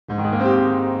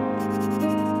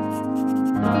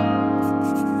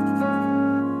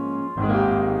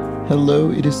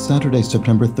Hello, it is Saturday,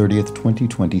 September 30th,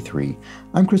 2023.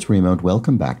 I'm Chris Remo, and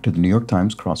welcome back to the New York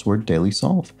Times Crossword Daily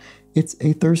Solve. It's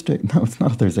a Thursday, no, it's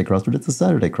not a Thursday crossword, it's a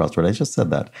Saturday crossword, I just said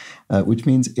that, which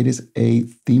means it is a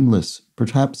themeless,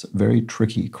 perhaps very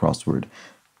tricky crossword.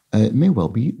 It may well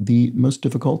be the most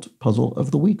difficult puzzle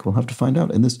of the week. We'll have to find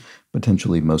out. And this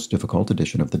potentially most difficult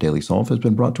edition of the Daily Solve has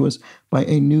been brought to us by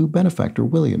a new benefactor,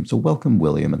 William. So welcome,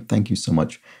 William, and thank you so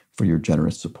much for your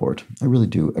generous support. I really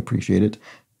do appreciate it.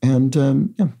 And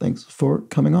thanks for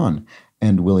coming on.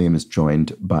 And William is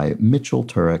joined by Mitchell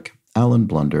Turek, Alan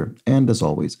Blunder, and as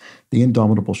always, the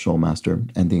indomitable Shoalmaster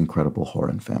and the incredible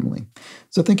Horan family.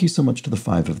 So thank you so much to the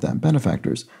five of them,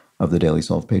 benefactors of the Daily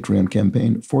Solve Patreon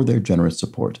campaign, for their generous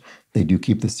support. They do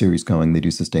keep this series going. They do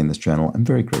sustain this channel. I'm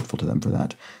very grateful to them for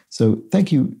that. So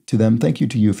thank you to them. Thank you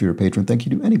to you if you're a patron. Thank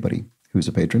you to anybody who's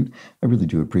a patron. I really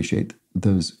do appreciate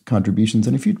those contributions.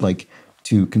 And if you'd like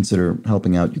to consider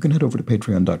helping out, you can head over to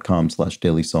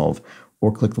patreon.com/dailysolve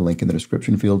or click the link in the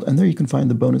description field. And there you can find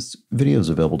the bonus videos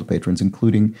available to patrons,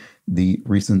 including the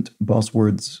recent Boss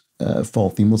Words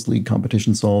Fall Themeless League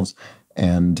competition solves.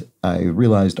 And I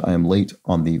realized I am late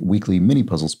on the weekly mini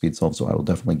puzzle speed solve, so I will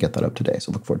definitely get that up today.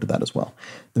 So look forward to that as well.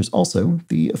 There's also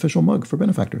the official mug for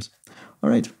benefactors. All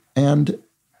right. And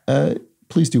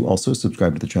please do also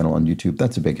subscribe to the channel on YouTube.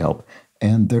 That's a big help.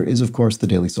 And there is, of course, the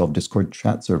Daily Solve Discord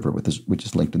chat server, which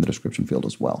is linked in the description field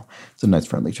as well. It's a nice,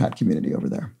 friendly chat community over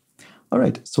there. All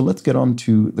right, so let's get on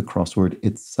to the crossword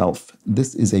itself.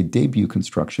 This is a debut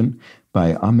construction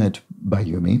by Ahmed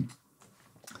Bayoumi.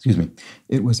 Excuse me.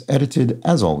 It was edited,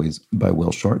 as always, by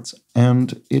Will Shorts,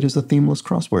 and it is a themeless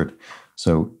crossword.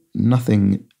 So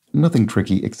nothing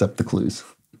tricky except the clues.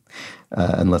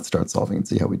 And let's start solving and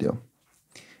see how we do.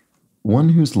 One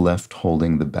who's left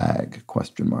holding the bag,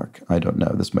 question mark. I don't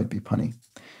know, this might be punny.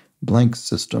 Blank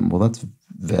system, well that's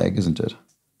vague, isn't it?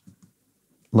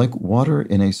 Like water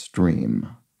in a stream.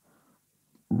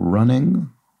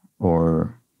 Running,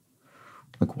 or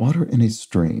like water in a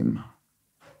stream.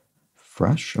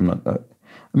 Fresh? I'm not,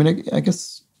 I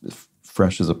guess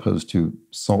fresh as opposed to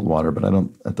salt water, but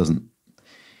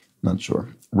not sure.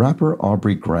 Rapper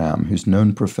Aubrey Graham, who's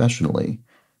known professionally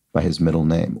by his middle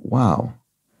name. Wow.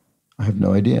 I have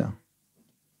no idea.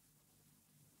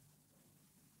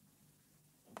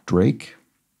 Drake,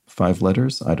 5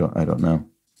 letters. I don't know.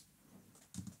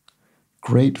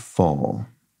 Great fall.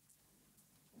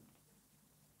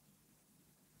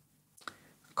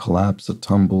 Collapse, a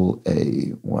tumble, a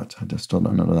what? I just still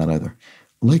don't know that either.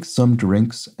 Like some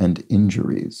drinks and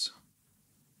injuries.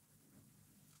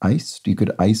 Iced? You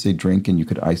could ice a drink and you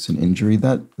could ice an injury.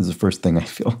 That is the first thing I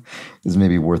feel is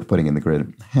maybe worth putting in the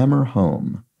grid. Hammer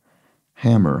home.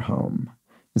 Hammer home.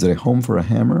 Is it a home for a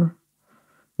hammer?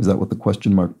 Is that what the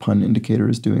question mark pun indicator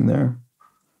is doing there?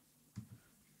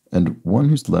 And one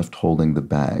who's left holding the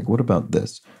bag. What about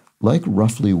this? Like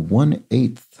roughly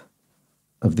 1/8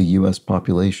 of the U.S.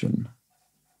 population.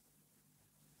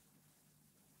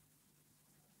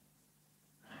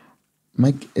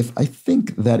 Mike, if I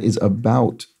think that is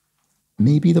about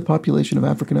maybe the population of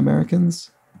African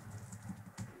Americans?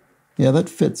 Yeah, that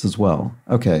fits as well.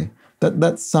 Okay,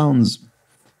 that sounds,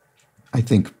 I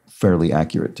think, fairly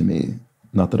accurate to me.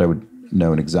 Not that I would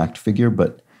know an exact figure,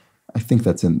 but I think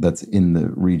that's in the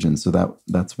region, so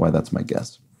that's why that's my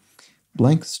guess.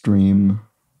 Blank stream,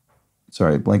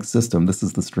 sorry, blank system. This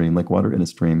is the stream, like water in a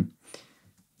stream.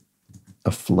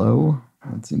 A flow?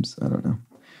 That seems, I don't know.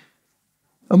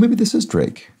 Oh, maybe this is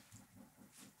Drake.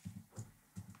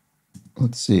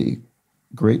 Let's see.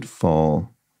 Great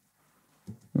fall.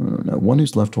 I don't know. One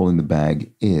who's left holding the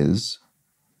bag is...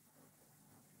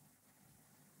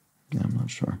 Yeah, I'm not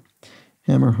sure.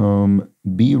 Hammer home.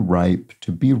 Be ripe.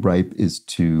 To be ripe is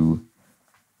to...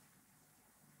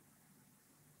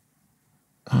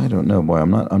 I don't know, boy.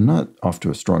 I'm not off to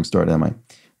a strong start, am I?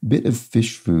 Bit of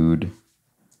fish food.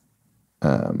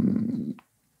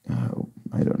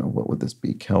 I don't know, what would this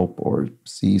be? Kelp or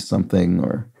see something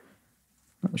or...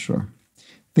 Not sure.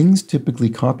 Things typically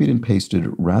copied and pasted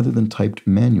rather than typed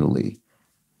manually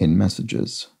in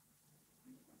messages.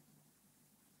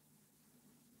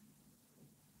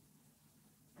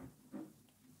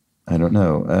 I don't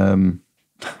know.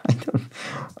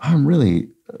 I'm really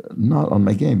not on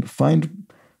my game. Find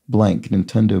blank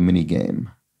Nintendo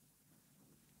minigame.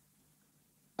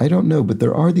 I don't know, but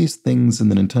there are these things in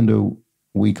the Nintendo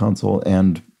Wii console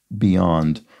and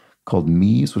beyond called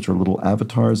Miis, which are little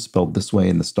avatars spelled this way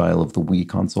in the style of the Wii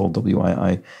console,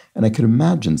 W-I-I. And I could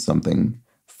imagine something,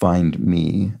 find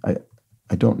me.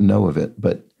 I don't know of it,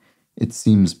 but it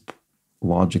seems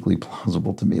logically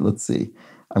plausible to me. Let's see.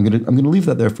 I'm gonna leave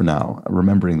that there for now,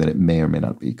 remembering that it may or may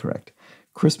not be correct.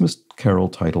 Christmas Carol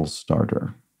title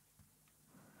starter.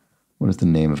 What is the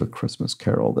name of a Christmas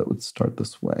carol that would start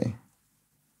this way?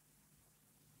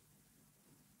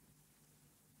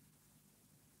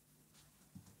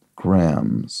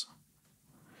 Grams.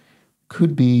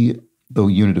 Could be the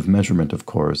unit of measurement, of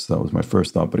course. That was my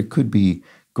first thought, but it could be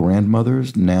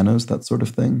grandmothers, nanas, that sort of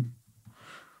thing.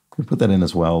 We put that in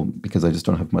as well because I just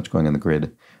don't have much going on the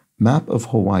grid. Map of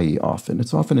Hawaii often.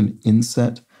 It's often an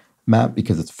inset map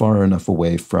because it's far enough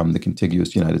away from the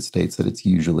contiguous United States that it's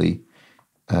usually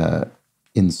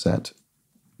inset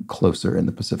closer in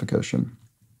the Pacific Ocean.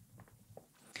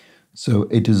 So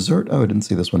a dessert, oh, I didn't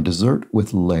see this one. Dessert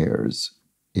with layers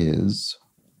is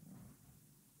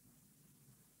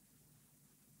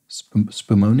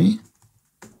spumoni.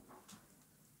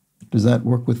 Does that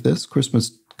work with this?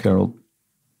 Christmas Carol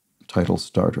title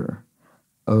starter.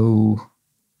 Oh,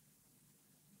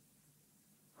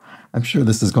 I'm sure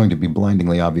this is going to be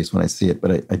blindingly obvious when I see it,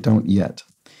 but I don't yet.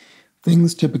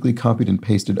 Things typically copied and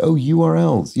pasted. Oh,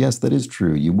 URLs. Yes, that is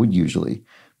true. You would usually,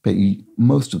 but you,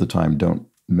 most of the time, don't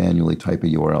manually type a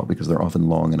URL because they're often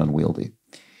long and unwieldy.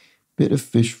 Bit of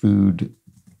fish food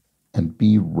and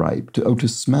be ripe. To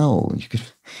smell.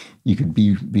 You could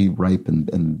be ripe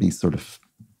and be sort of,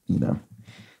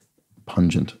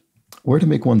 pungent. Where to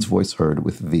make one's voice heard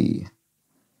with the.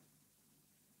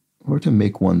 Where to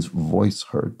make one's voice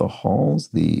heard. The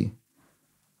halls,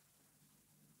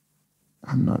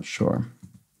 I'm not sure.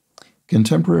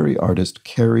 Contemporary artist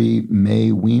Carrie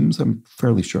Mae Weems. I'm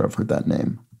fairly sure I've heard that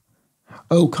name.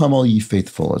 Oh, Come All Ye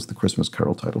Faithful as the Christmas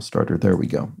Carol title starter. There we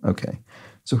go. Okay.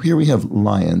 So here we have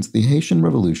lions, the Haitian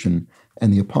Revolution,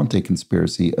 and the Aponte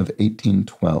Conspiracy of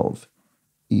 1812,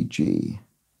 e.g.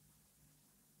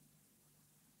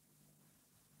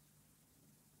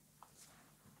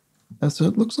 So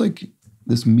it looks like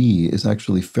this me is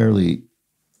actually fairly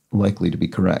likely to be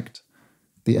correct.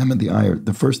 The M and the I are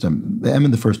the M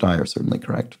and the first I are certainly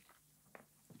correct.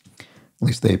 At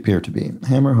least they appear to be.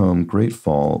 Hammer home, great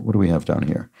fall. What do we have down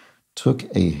here? Took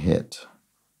a hit.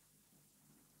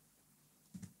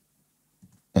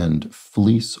 And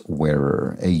fleece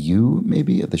wearer. A ewe,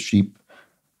 maybe? The sheep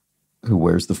who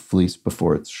wears the fleece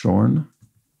before it's shorn.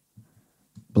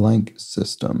 Blank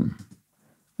system.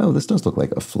 Oh, this does look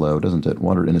like a flow, doesn't it?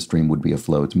 Water in a stream would be a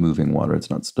flow. It's moving water. It's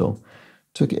not still.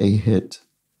 Took a hit.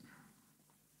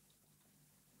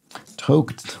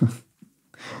 Toked.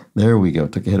 There we go.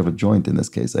 Took a hit of a joint in this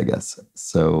case, I guess.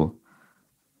 So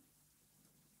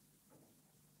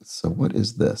what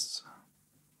is this?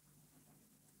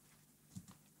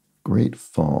 Great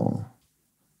fall.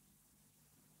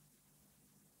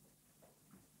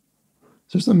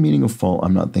 Is there some meaning of fall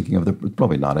I'm not thinking of?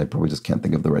 Probably not. I probably just can't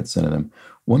think of the right synonym.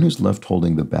 One who's left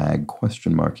holding the bag,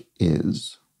 question mark,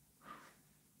 is.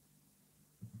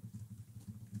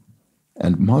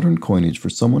 And modern coinage for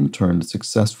someone turned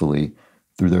successfully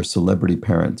through their celebrity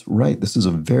parents. Right, this is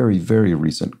a very, very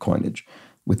recent coinage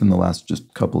within the last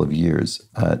just couple of years.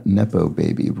 Nepo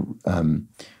baby,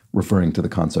 referring to the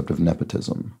concept of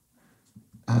nepotism.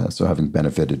 So having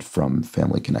benefited from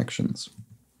family connections.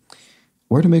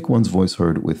 Where to make one's voice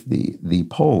heard with the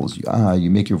polls. You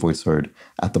make your voice heard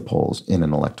at the polls in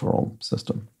an electoral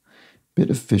system. Bit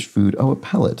of fish food. Oh, a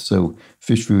pellet. So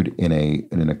fish food in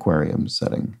an aquarium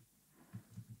setting.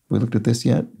 Have we looked at this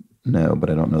yet? No, but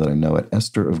I don't know that I know it.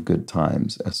 Esther of Good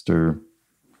Times. Esther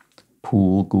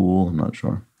Pool Ghoul. I'm not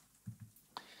sure.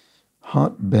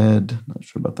 Hotbed. Not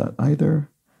sure about that either.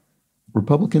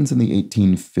 Republicans in the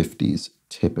 1850s,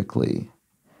 typically.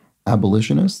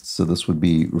 Abolitionists, so this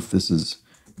is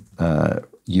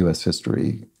U.S.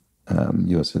 history,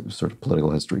 U.S. sort of political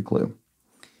history clue.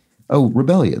 Oh,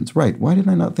 rebellions, right. Why did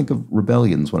I not think of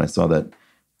rebellions when I saw that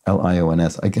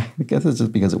Lions? I guess it's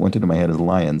just because it went into my head as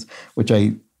lions, which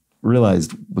I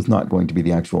realized was not going to be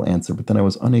the actual answer, but then I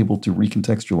was unable to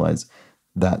recontextualize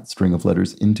that string of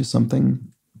letters into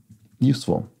something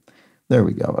useful. There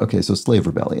we go. Okay, so slave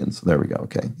rebellions. There we go.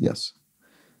 Okay, yes.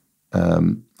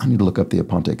 I need to look up the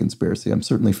Aponte Conspiracy. I'm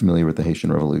certainly familiar with the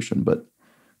Haitian Revolution, but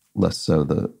less so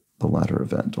the latter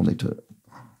event. I'll need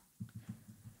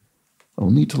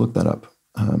to look that up.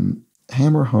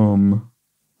 Hammer home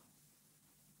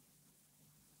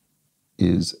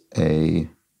is a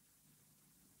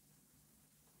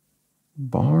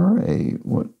bar.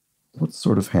 What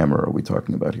sort of hammer are we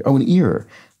talking about here? Oh, an ear.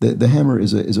 The hammer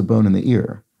is a bone in the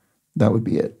ear. That would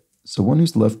be it. So one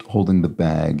who's left holding the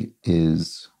bag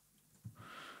is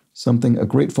something. A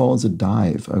great fall is a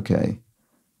dive. Okay.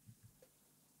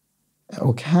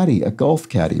 Oh, caddy, a golf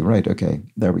caddy. Right. Okay.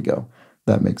 There we go.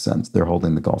 That makes sense. They're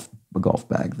holding the golf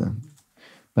bag, the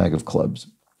bag of clubs.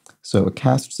 So a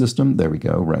caste system. There we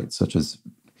go. Right. Such as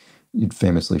you'd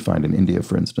famously find in India,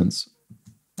 for instance.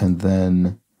 And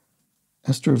then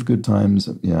Esther of Good Times,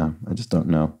 yeah, I just don't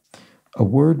know. A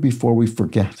word before we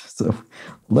forget. So,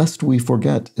 lest we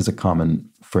forget is a common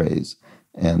phrase.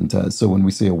 And so when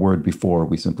we say a word before,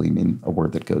 we simply mean a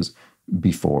word that goes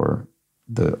before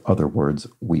the other words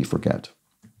we forget.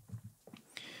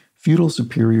 Feudal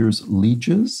superiors,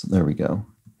 lieges, there we go,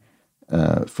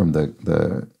 from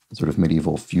the sort of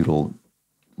medieval feudal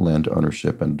land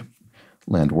ownership and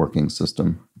land working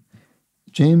system.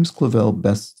 James Clavell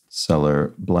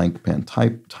bestseller, Blank Pen,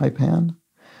 Taipan.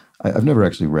 I've never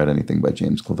actually read anything by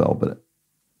James Clavell, but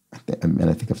I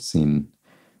think I've seen,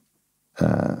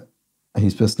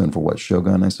 he's best known for what,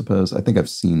 Shogun, I suppose. I think I've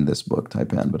seen this book,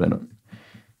 Taipan, but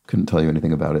couldn't tell you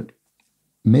anything about it.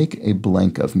 Make a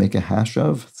blank of, make a hash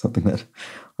of, something that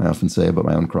I often say about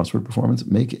my own crossword performance.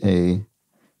 Make a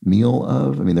meal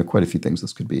of, I mean, there are quite a few things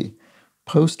this could be.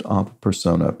 Post-op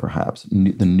persona, perhaps.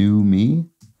 The new me.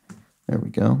 There we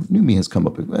go. New me has come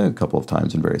up a couple of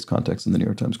times in various contexts in the New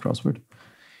York Times crossword.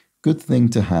 Good thing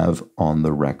to have on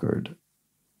the record.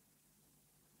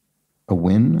 A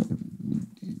win,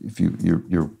 if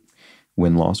your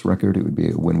win-loss record, a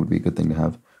win would be a good thing to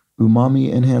have.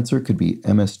 Umami enhancer could be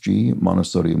MSG,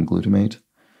 monosodium glutamate.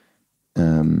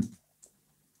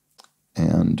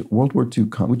 And World War II,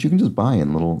 which you can just buy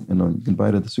in little, you can buy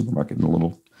it at the supermarket in a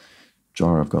little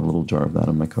jar. I've got a little jar of that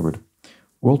in my cupboard.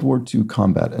 World War II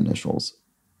combat initials.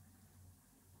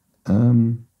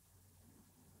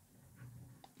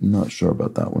 Not sure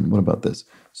about that one. What about this?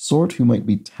 Sort who might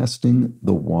be testing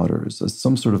the waters as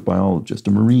some sort of biologist,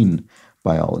 a marine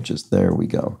biologist. There we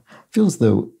go. Feels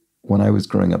though when I was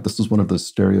growing up, this was one of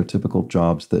those stereotypical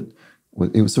jobs that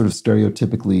it was sort of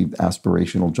stereotypically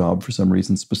aspirational job for some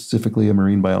reason, specifically a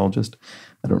marine biologist.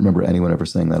 I don't remember anyone ever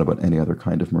saying that about any other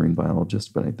kind of marine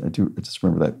biologist, but I just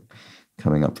remember that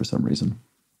coming up for some reason.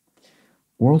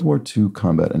 World War II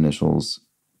combat initials.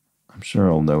 I'm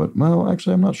sure I'll know it. Well,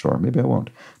 actually, I'm not sure. Maybe I won't,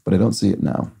 but I don't see it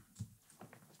now.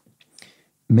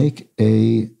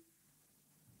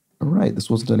 All right, this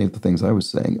wasn't any of the things I was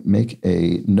saying. Make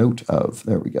a note of.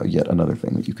 There we go. Yet another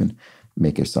thing that you can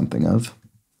make a something of.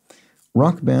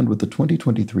 Rock band with the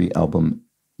 2023 album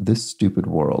This Stupid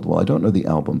World. Well, I don't know the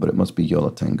album, but it must be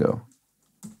Yola Tango,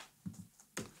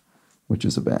 which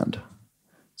is a band.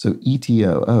 So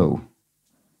ETO. Oh,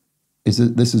 this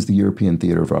is the European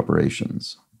Theater of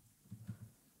Operations.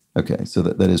 Okay, so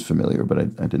that is familiar, but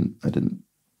I didn't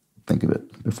think of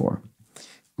it before.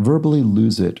 Verbally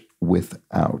lose it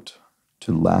without.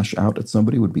 To lash out at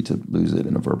somebody would be to lose it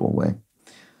in a verbal way.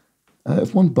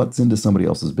 If one butts into somebody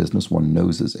else's business, one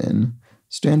noses in.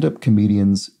 Stand-up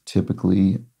comedians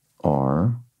typically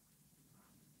are...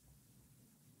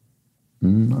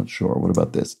 not sure. What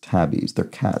about this? Tabbies. They're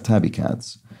tabby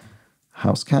cats.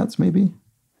 House cats, maybe?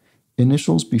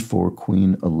 Initials before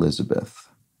Queen Elizabeth.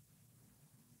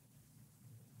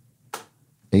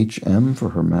 HM for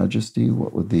Her Majesty.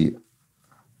 What would the...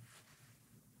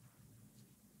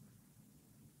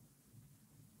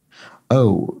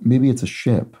 Oh, maybe it's a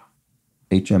ship.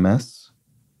 HMS?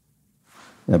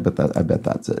 Yeah, I bet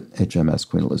that's it. HMS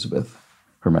Queen Elizabeth.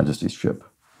 Her Majesty's ship.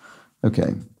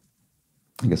 Okay.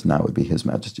 I guess now would be His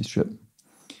Majesty's ship.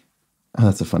 Oh,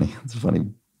 that's a funny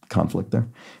conflict there.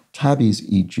 Tabbies,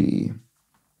 e.g.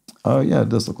 Oh, yeah, it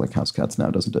does look like house cats now,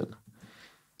 doesn't it?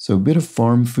 So a bit of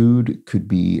farm food could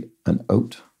be an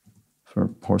oat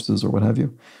for horses or what have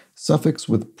you. Suffix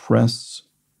with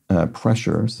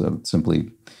pressure, so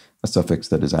simply a suffix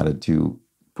that is added to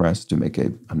press to make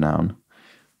a noun.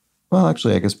 Well,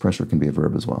 actually, I guess pressure can be a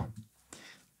verb as well.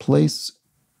 Place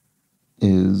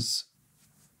is...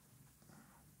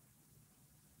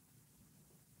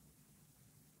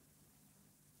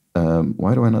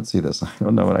 why do I not see this? I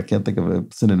don't know, and I can't think of a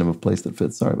synonym of place that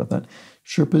fits. Sorry about that.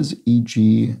 Sherpas,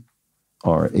 e.g.,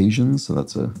 are Asians, so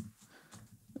that's a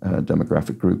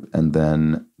demographic group. And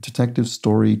then detective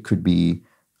story could be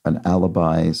an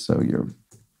alibi, so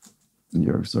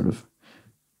your sort of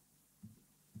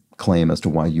claim as to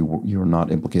why you're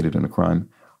not implicated in a crime.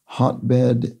 A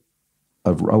hotbed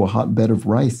of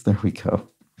rice. There we go.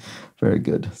 Very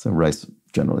good. So rice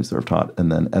generally served hot.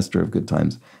 And then Esther of Good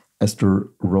Times. Esther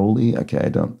Rowley. Okay, I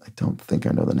don't think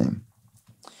I know the name.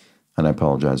 And I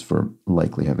apologize for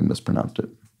likely having mispronounced it.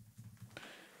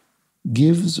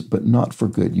 Gives, but not for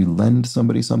good. You lend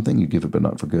somebody something, you give it, but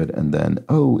not for good. And then,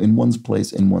 oh, in one's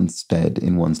place, in one's stead,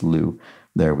 in one's lieu.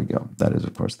 There we go. That is,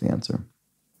 of course, the answer.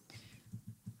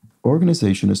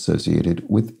 Organization associated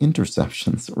with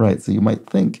interceptions. Right, so you might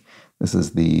think this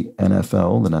is the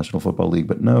NFL, the National Football League,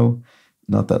 but no,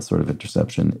 not that sort of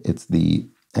interception. It's the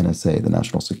NSA, the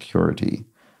National Security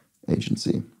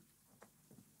Agency.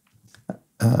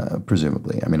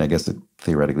 Presumably. I mean, I guess it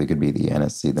theoretically could be the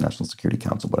NSC, the National Security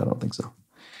Council, but I don't think so.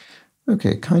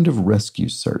 Okay, kind of rescue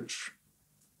search.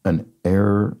 An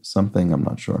air something, I'm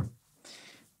not sure.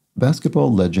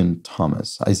 Basketball legend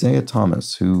Isaiah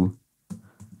Thomas, I'm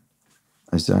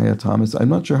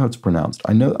not sure how it's pronounced.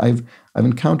 I know I've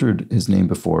encountered his name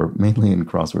before, mainly in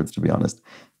crosswords, to be honest,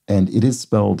 and it is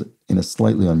spelled in a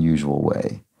slightly unusual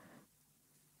way.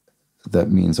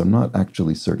 That means I'm not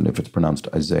actually certain if it's pronounced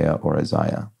Isaiah or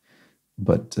Isaiah,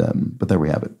 but there we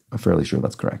have it. I'm fairly sure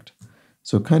that's correct.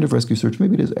 So kind of rescue search,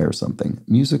 maybe it is air something.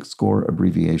 Music score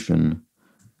abbreviation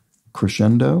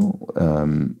crescendo,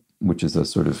 which is a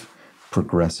sort of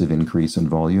progressive increase in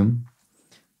volume.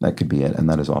 That could be it, and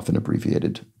that is often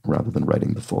abbreviated rather than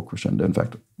writing the full crescendo. In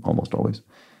fact, almost always.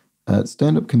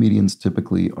 Stand-up comedians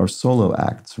typically are solo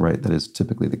acts, right? That is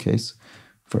typically the case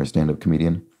for a stand-up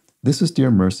comedian. This is Dear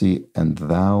Mercy, and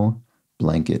thou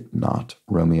blanket not,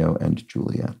 Romeo and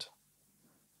Juliet.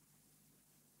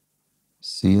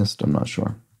 Seest, I'm not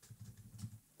sure.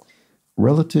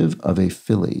 Relative of a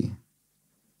filly.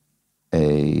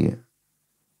 I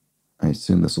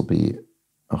assume this will be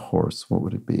a horse. What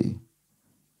would it be?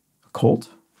 A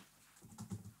colt?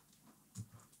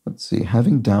 Let's see.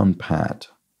 Having down pat.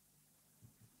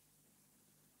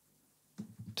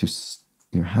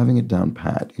 You're having it down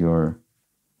pat. I'm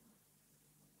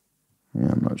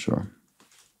not sure.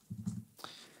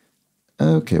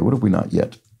 Okay, what have we not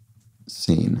yet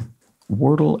seen?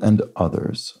 Wordle and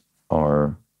others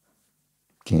are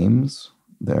games.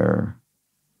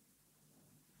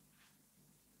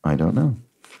 I don't know.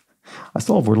 I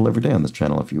solve Wordle every day on this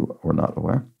channel, if you were not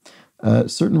aware.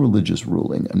 Certain religious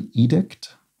ruling, an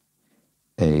edict,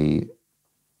 what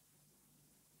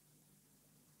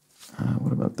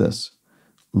about this?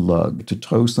 Lug, to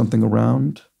tow something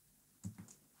around.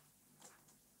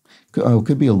 It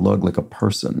could be a lug like a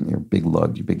person, your big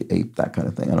lug, your big ape, that kind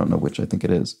of thing. I don't know which I think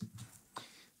it is.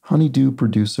 Honeydew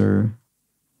producer.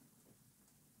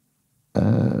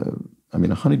 I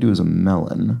mean, a honeydew is a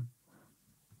melon.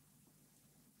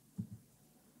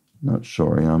 Not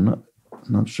sure. Yeah, I'm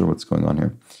not sure what's going on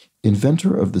here.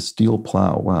 Inventor of the steel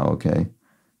plow. Wow, okay.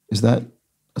 Is that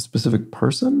a specific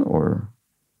person or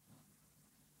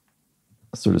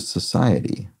a sort of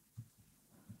society?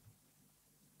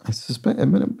 I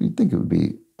think it would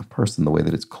be a person the way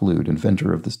that it's clued.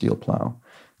 Inventor of the steel plow.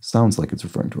 Sounds like it's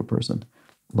referring to a person.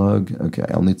 Lug. Okay,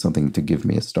 I'll need something to give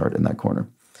me a start in that corner.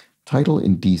 Title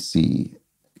in D.C.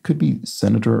 It could be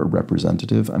senator or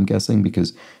representative, I'm guessing,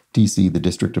 because D.C., the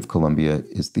District of Columbia,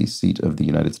 is the seat of the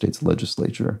United States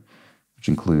legislature, which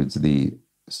includes the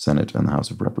Senate and the House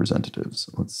of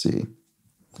Representatives. Let's see.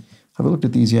 Have I looked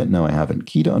at these yet? No, I haven't.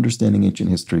 Key to understanding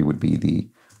ancient history would be the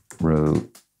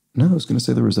No, I was going to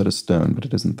say the Rosetta Stone, but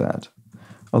it isn't that.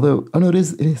 Although, oh no, it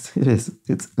is. It's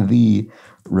the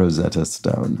Rosetta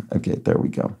Stone. Okay, there we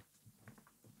go.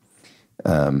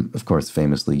 Of course,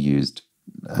 famously used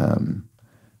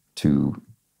to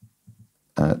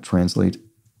translate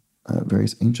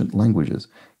various ancient languages.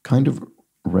 Kind of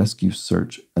rescue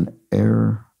search, an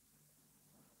air.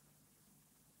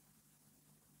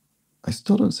 I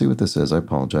still don't see what this is. I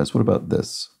apologize. What about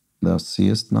this? Thou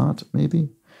seest not, maybe?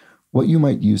 What you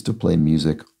might use to play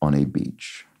music on a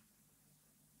beach.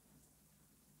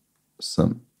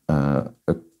 A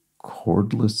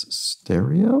cordless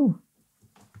stereo?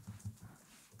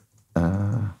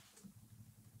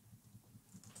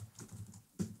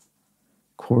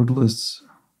 Cordless.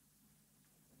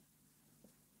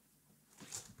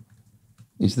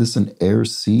 Is this an air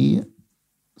sea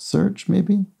search,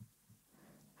 maybe?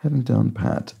 Having down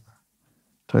pat.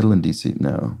 Title in DC,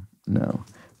 no.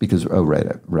 Because,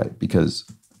 right, because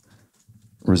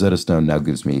Rosetta Stone now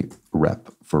gives me rep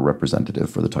for representative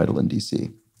for the title in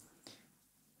DC.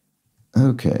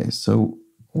 Okay, so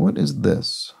what is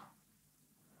this?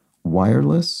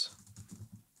 Wireless?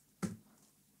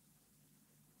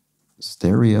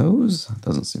 Stereos?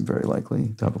 Doesn't seem very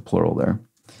likely to have a plural there.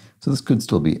 So this could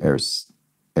still be air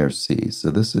sea.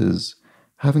 So this is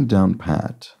having down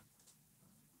pat.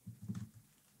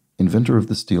 Inventor of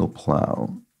the steel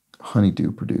plow.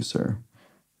 Honeydew producer.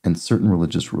 And certain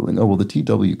religious ruling. Oh, well, the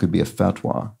TW could be a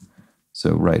fatwa.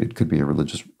 So, right, it could be a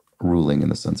religious ruling in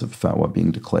the sense of fatwa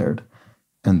being declared.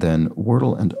 And then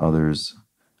Wordle and others.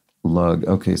 Lug.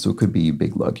 Okay, so it could be you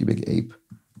big lug, you big ape.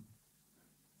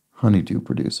 Honeydew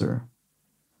producer.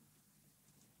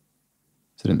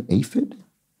 Is it an aphid?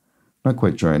 Not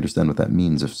quite sure I understand what that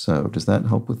means. If so, does that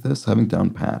help with this? Having down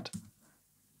pat.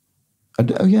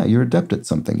 Oh, yeah, you're adept at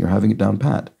something. You're having it down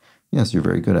pat. Yes, you're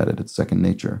very good at it. It's second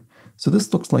nature. So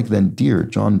this looks like then Deere,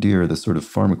 John Deere, the sort of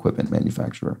farm equipment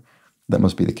manufacturer. That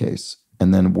must be the case.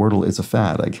 And then Wordle is a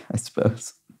fad, I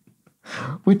suppose,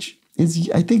 which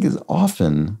I think is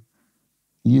often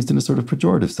used in a sort of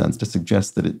pejorative sense to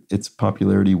suggest that its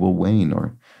popularity will wane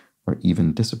or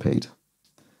even dissipate.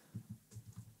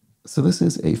 So this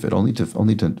is aphid. I'll need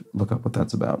to look up what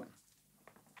that's about.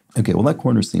 Okay, well, that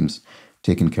corner seems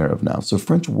taken care of now. So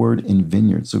French word in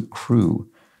vineyard. So cru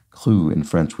in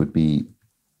French would be,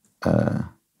 I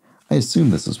assume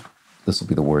this will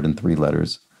be the word in 3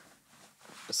 letters,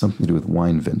 something to do with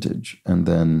wine vintage, and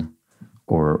then,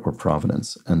 or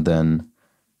provenance. And then,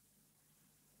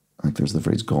 I think there's the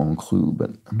phrase grand cru,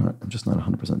 but I'm just not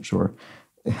 100% sure.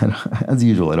 And as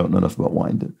usual, I don't know enough about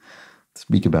wine to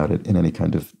speak about it in any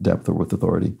kind of depth or with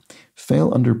authority.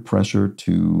 Fail under pressure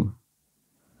to,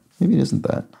 maybe it isn't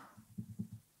that.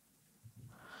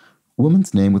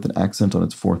 Woman's name with an accent on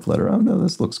its 4th letter. Oh no,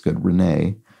 this looks good.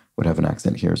 Renee would have an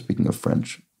accent here, speaking of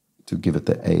French, to give it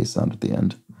the A sound at the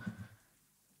end.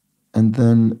 And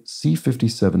then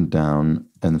C57 down,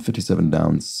 and 57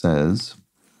 down says,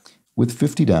 with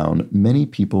 50 down, many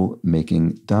people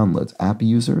making downloads. App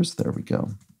users, there we go.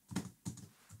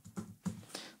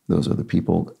 Those are the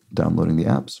people downloading the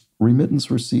apps. Remittance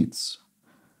receipts.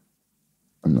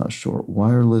 I'm not sure.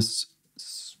 Wireless,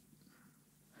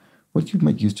 what you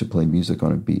might use to play music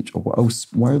on a beach. Oh,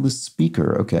 wireless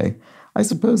speaker, okay. I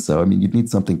suppose so. I mean, you'd need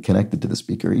something connected to the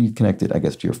speaker. You connect it, I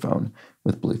guess, to your phone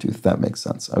with Bluetooth. That makes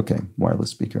sense. Okay,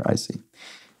 wireless speaker, I see.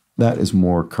 That is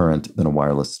more current than a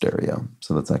wireless stereo,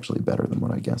 so that's actually better than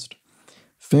what I guessed.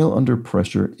 Fail under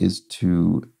pressure is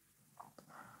to...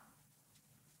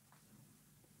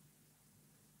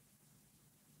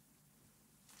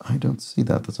 I don't see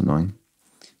that. That's annoying.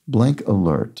 Blank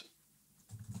alert.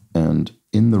 And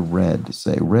in the red,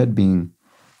 say, red being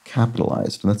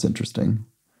capitalized. That's interesting.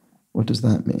 What does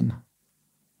that mean?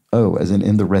 Oh, as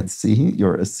in the Red Sea?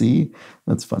 You're a sea?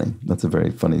 That's funny. That's a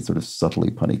very funny, sort of subtly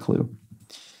punny clue.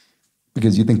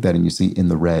 Because you think that and you see in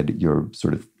the red, you're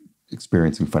sort of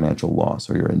experiencing financial loss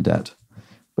or you're in debt.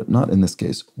 But not in this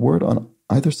case. Word on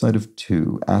either side of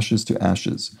 2, ashes to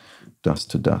ashes,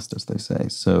 dust to dust, as they say.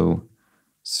 So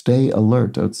stay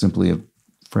alert. Oh, it's simply a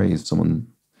phrase. Someone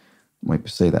might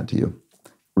say that to you.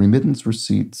 Remittance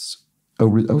receipts.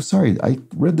 Oh, sorry. I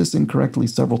read this incorrectly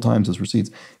several times as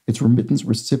receipts. It's remittance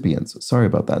recipients. Sorry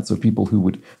about that. So people who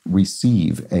would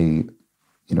receive a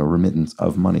remittance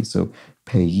of money. So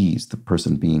payees, the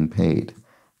person being paid.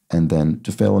 And then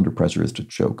to fail under pressure is to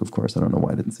choke, of course. I don't know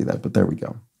why I didn't see that, but there we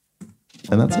go.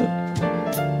 And that's it.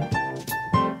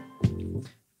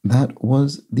 That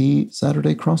was the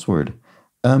Saturday crossword.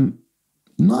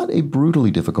 Not a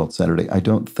brutally difficult Saturday, I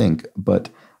don't think, but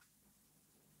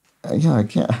yeah, I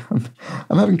can't.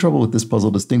 I'm having trouble with this puzzle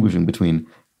distinguishing between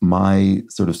my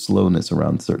sort of slowness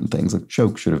around certain things. Like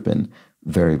choke should have been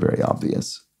very, very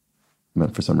obvious.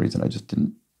 But for some reason, I just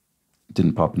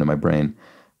didn't pop into my brain.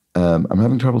 I'm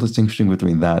having trouble distinguishing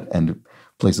between that and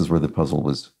places where the puzzle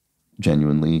was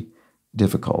genuinely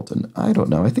difficult. And I don't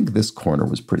know. I think this corner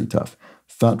was pretty tough.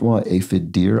 Fatwa,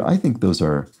 aphid, deer. I think those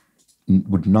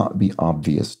would not be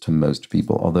obvious to most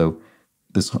people. Although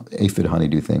this aphid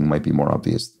honeydew thing might be more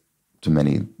obvious to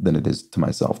many than it is to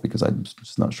myself because I'm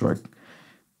just not sure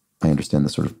I understand the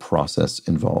sort of process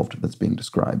involved that's being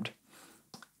described.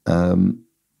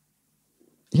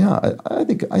 Yeah, I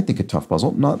think a tough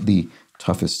puzzle. Not the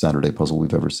toughest Saturday puzzle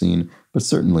we've ever seen, but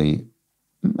certainly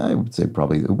I would say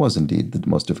probably it was indeed the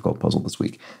most difficult puzzle this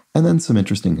week. And then some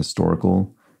interesting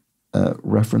historical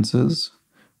references.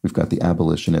 We've got the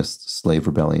abolitionist slave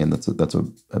rebellion. That's a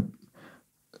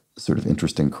sort of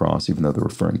interesting cross, even though they're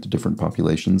referring to different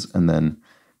populations. And then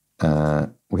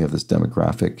we have this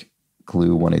demographic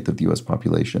clue, 1/8 of the U.S.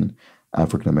 population,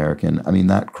 African-American. I mean,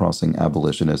 that crossing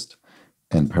abolitionist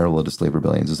and parallel to slave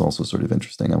rebellions is also sort of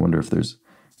interesting. I wonder if there's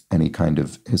any kind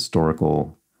of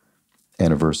historical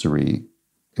anniversary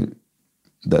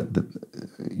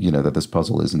that this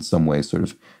puzzle is in some way sort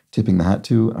of tipping the hat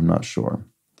to. I'm not sure.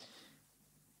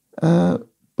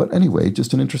 But anyway,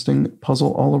 just an interesting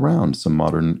puzzle all around. Some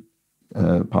modern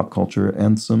pop culture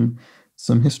and some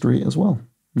history as well.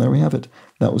 There we have it.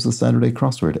 That was the Saturday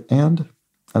crossword. And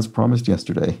as promised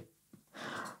yesterday,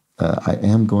 I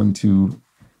am going to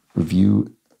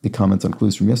review the comments on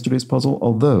clues from yesterday's puzzle,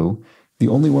 although I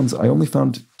only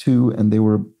found 2 and they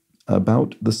were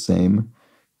about the same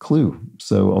clue.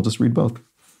 So I'll just read both.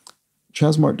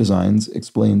 Chasmart Designs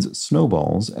explains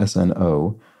snowballs,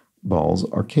 SNO, balls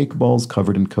are cake balls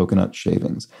covered in coconut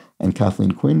shavings. And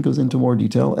Kathleen Quinn goes into more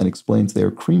detail and explains they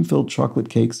are cream-filled chocolate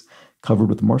cakes covered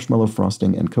with marshmallow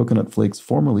frosting and coconut flakes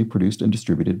formerly produced and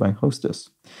distributed by Hostess.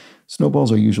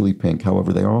 Snowballs are usually pink,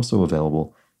 however, they are also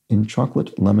available in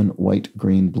chocolate, lemon, white,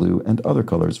 green, blue, and other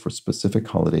colors for specific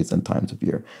holidays and times of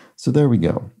year. So there we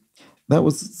go.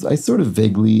 I sort of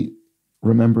vaguely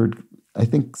remembered, I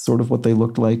think, sort of what they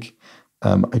looked like.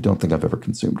 I don't think I've ever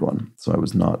consumed one, so I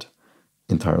was not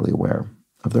entirely aware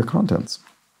of their contents.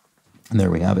 And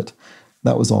there we have it.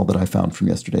 That was all that I found from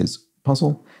yesterday's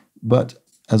puzzle. But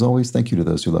as always, thank you to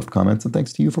those who left comments, and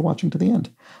thanks to you for watching to the end.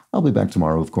 I'll be back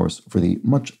tomorrow, of course, for the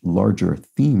much larger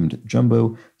themed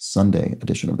Jumbo Sunday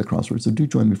edition of the Crossword, so do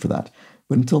join me for that.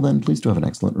 But until then, please do have an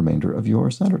excellent remainder of your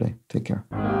Saturday. Take care.